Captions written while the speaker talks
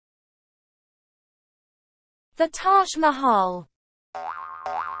The Taj Mahal.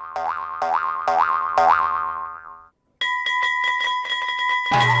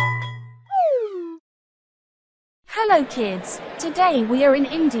 Hello kids, today we are in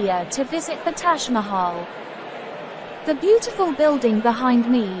India to visit the Taj Mahal. The beautiful building behind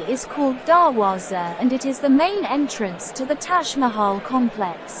me is called Darwaza and it is the main entrance to the Taj Mahal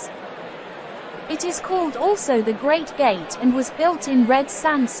complex. It is called also the Great Gate and was built in red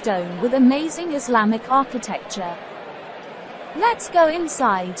sandstone with amazing Islamic architecture. Let's go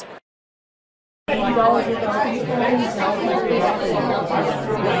inside.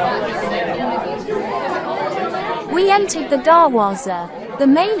 We entered the Darwaza, the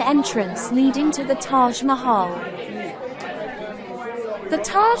main entrance leading to the Taj Mahal. The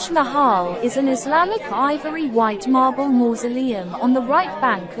Taj Mahal is an Islamic ivory white marble mausoleum on the right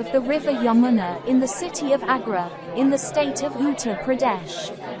bank of the river Yamuna in the city of Agra, in the state of Uttar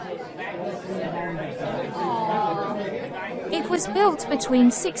Pradesh. It was built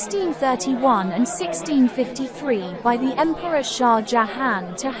between 1631 and 1653 by the Emperor Shah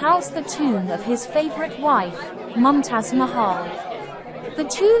Jahan to house the tomb of his favorite wife, Mumtaz Mahal. The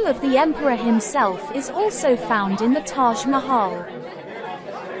tomb of the emperor himself is also found in the Taj Mahal.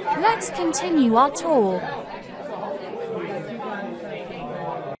 Let's continue our tour.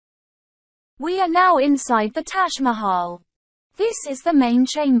 We are now inside the Taj Mahal. This is the main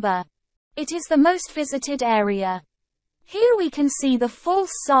chamber. It is the most visited area. Here we can see the false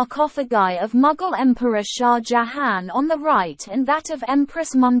sarcophagi of Mughal Emperor Shah Jahan on the right and that of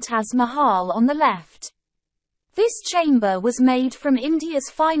Empress Mumtaz Mahal on the left. This chamber was made from India's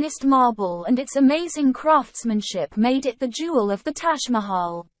finest marble and its amazing craftsmanship made it the jewel of the Taj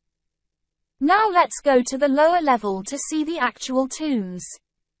Mahal. Now let's go to the lower level to see the actual tombs.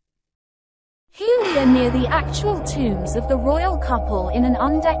 Here we are near the actual tombs of the royal couple in an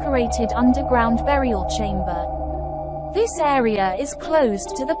undecorated underground burial chamber. This area is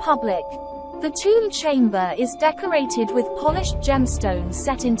closed to the public. The tomb chamber is decorated with polished gemstones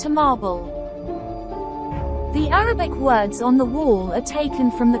set into marble. The Arabic words on the wall are taken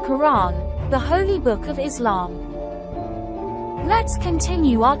from the Quran, the holy book of Islam. Let's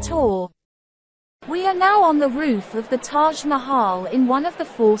continue our tour. We are now on the roof of the Taj Mahal in one of the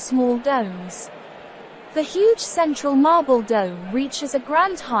four small domes. The huge central marble dome reaches a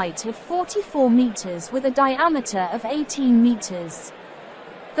grand height of 44 meters with a diameter of 18 meters.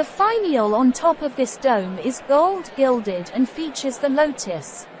 The finial on top of this dome is gold gilded and features the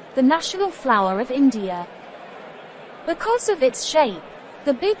lotus, the national flower of India. Because of its shape,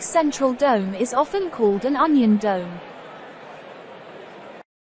 the big central dome is often called an onion dome.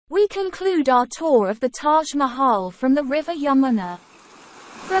 We conclude our tour of the Taj Mahal from the river Yamuna.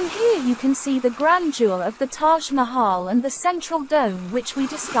 From here you can see the grandeur of the Taj Mahal and the central dome which we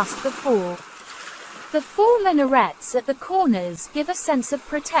discussed before. The four minarets at the corners give a sense of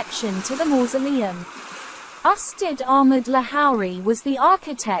protection to the mausoleum. Ustad Ahmad Lahori was the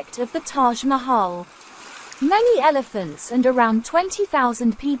architect of the Taj Mahal. Many elephants and around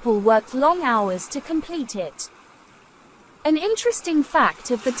 20,000 people worked long hours to complete it. An interesting fact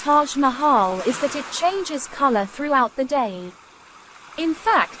of the Taj Mahal is that it changes color throughout the day. In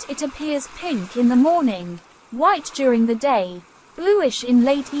fact, it appears pink in the morning, white during the day, bluish in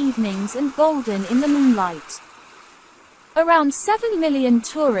late evenings and golden in the moonlight. Around 7 million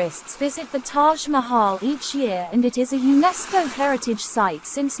tourists visit the Taj Mahal each year and it is a UNESCO heritage site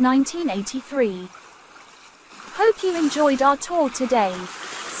since 1983. Hope you enjoyed our tour today.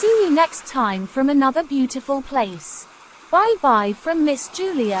 See you next time from another beautiful place. Bye bye from Miss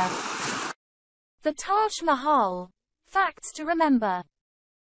Julia. The Taj Mahal. Facts to remember.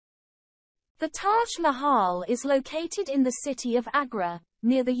 The Taj Mahal is located in the city of Agra,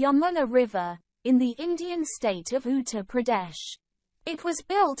 near the Yamuna River, in the Indian state of Uttar Pradesh. It was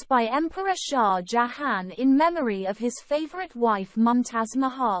built by Emperor Shah Jahan in memory of his favorite wife Mumtaz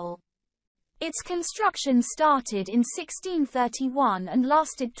Mahal. Its construction started in 1631 and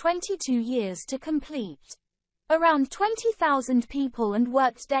lasted 22 years to complete. Around 20,000 people and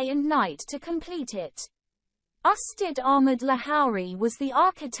worked day and night to complete it. Ustad Ahmad Lahori was the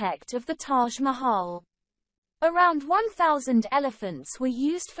architect of the Taj Mahal. Around 1,000 elephants were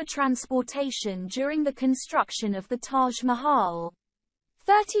used for transportation during the construction of the Taj Mahal.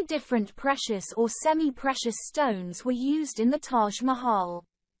 30 different precious or semi-precious stones were used in the Taj Mahal.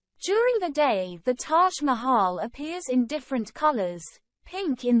 During the day, the Taj Mahal appears in different colors,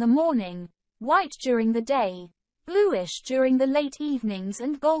 pink in the morning, white during the day, bluish during the late evenings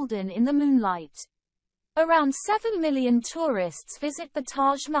and golden in the moonlight. Around 7 million tourists visit the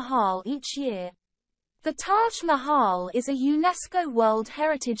Taj Mahal each year. The Taj Mahal is a UNESCO World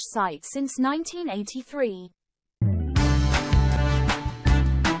Heritage Site since 1983.